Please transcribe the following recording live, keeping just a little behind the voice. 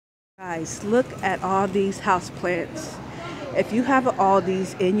Guys, look at all these houseplants. If you have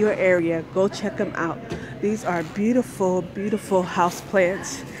Aldi's in your area, go check them out. These are beautiful, beautiful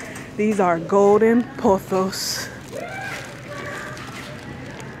houseplants. These are golden pothos.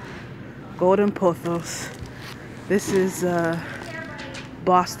 Golden pothos. This is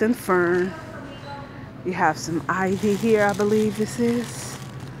Boston fern. You have some ivy here, I believe this is.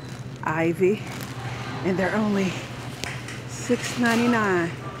 Ivy. And they're only $6.99.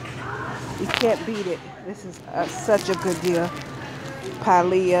 You can't beat it. This is such a good deal.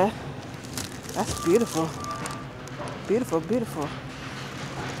 Palea. That's beautiful. Beautiful, beautiful.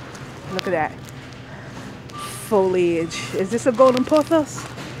 Look at that. Foliage. Is this a golden pothos?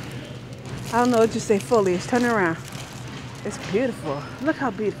 I don't know what you say foliage. Turn it around. It's beautiful. Look how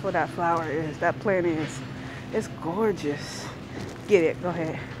beautiful that flower is. That plant is. It's gorgeous. Get it. Go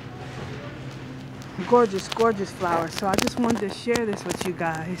ahead. Gorgeous, gorgeous flower. So I just wanted to share this with you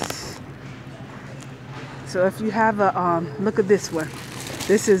guys. So if you have a, look at this one.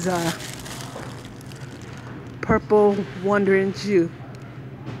 This is a purple wandering Jew.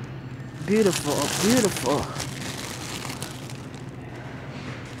 Beautiful, beautiful.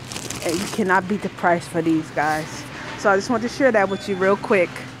 And you cannot beat the price for these, guys. So I just want to share that with you real quick.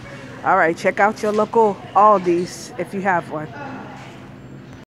 All right, check out your local Aldi's if you have one.